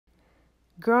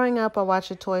Growing up, I watched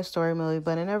a Toy Story movie,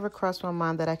 but it never crossed my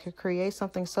mind that I could create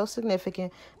something so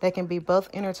significant that can be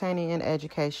both entertaining and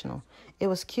educational. It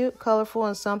was cute, colorful,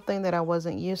 and something that I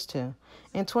wasn't used to.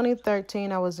 In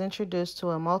 2013, I was introduced to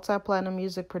a multi-platinum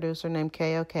music producer named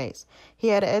K.O. Case. He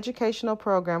had an educational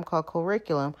program called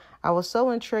Curriculum. I was so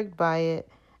intrigued by it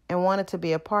and wanted to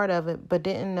be a part of it, but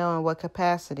didn't know in what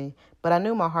capacity. But I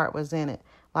knew my heart was in it.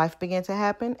 Life began to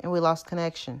happen, and we lost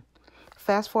connection.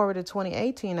 Fast forward to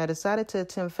 2018, I decided to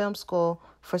attend film school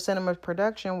for cinema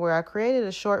production where I created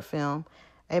a short film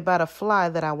about a fly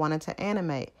that I wanted to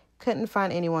animate. Couldn't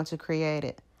find anyone to create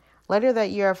it. Later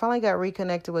that year, I finally got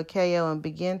reconnected with KO and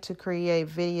began to create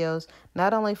videos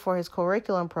not only for his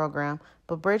curriculum program,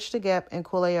 but Bridge the Gap and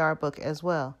Cool AR book as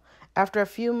well. After a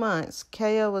few months,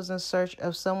 KO was in search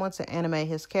of someone to animate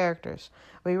his characters.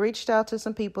 We reached out to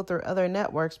some people through other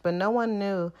networks, but no one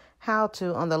knew how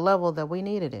to on the level that we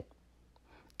needed it.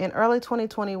 In early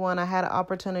 2021, I had an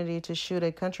opportunity to shoot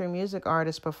a country music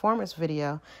artist performance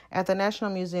video at the National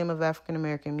Museum of African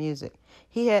American Music.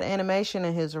 He had animation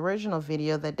in his original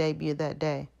video that debuted that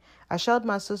day. I showed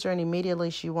my sister and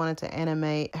immediately she wanted to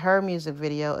animate her music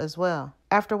video as well.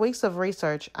 After weeks of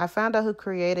research, I found out who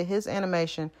created his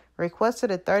animation, requested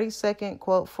a 30-second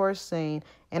quote for a scene,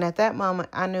 and at that moment,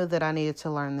 I knew that I needed to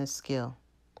learn this skill.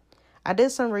 I did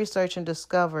some research and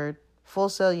discovered Full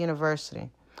Sail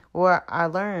University, where I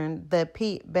learned that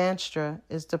Pete Banstra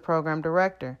is the program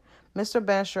director. Mr.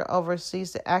 Banstra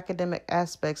oversees the academic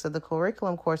aspects of the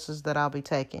curriculum courses that I'll be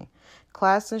taking,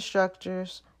 class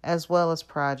instructors, as well as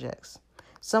projects.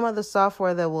 Some of the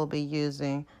software that we'll be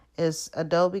using is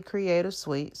Adobe Creative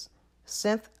Suites,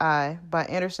 SynthEye by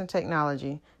Anderson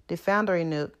Technology, DeFoundry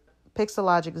Nuke,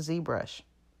 Pixelogic ZBrush.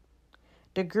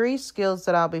 Degree skills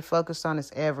that I'll be focused on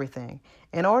is everything.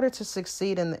 In order to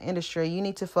succeed in the industry, you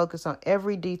need to focus on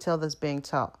every detail that's being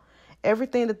taught.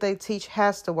 Everything that they teach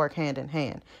has to work hand in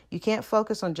hand. You can't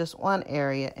focus on just one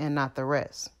area and not the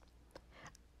rest.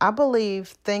 I believe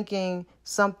thinking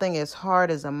something as hard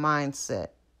as a mindset.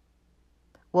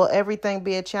 Will everything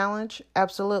be a challenge?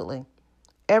 Absolutely.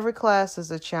 Every class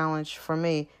is a challenge for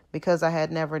me because I had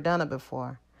never done it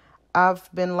before.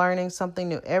 I've been learning something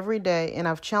new every day, and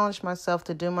I've challenged myself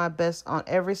to do my best on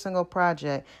every single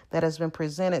project that has been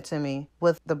presented to me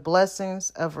with the blessings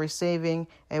of receiving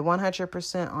a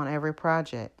 100% on every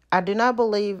project. I do not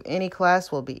believe any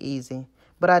class will be easy,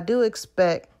 but I do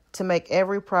expect to make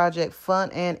every project fun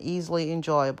and easily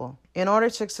enjoyable. In order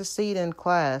to succeed in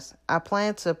class, I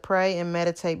plan to pray and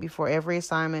meditate before every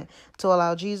assignment to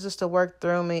allow Jesus to work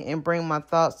through me and bring my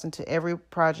thoughts into every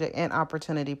project and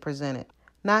opportunity presented.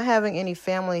 Not having any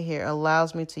family here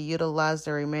allows me to utilize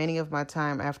the remaining of my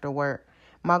time after work.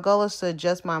 My goal is to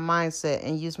adjust my mindset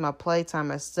and use my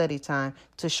playtime as study time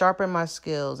to sharpen my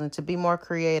skills and to be more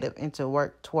creative and to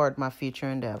work toward my future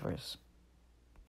endeavors.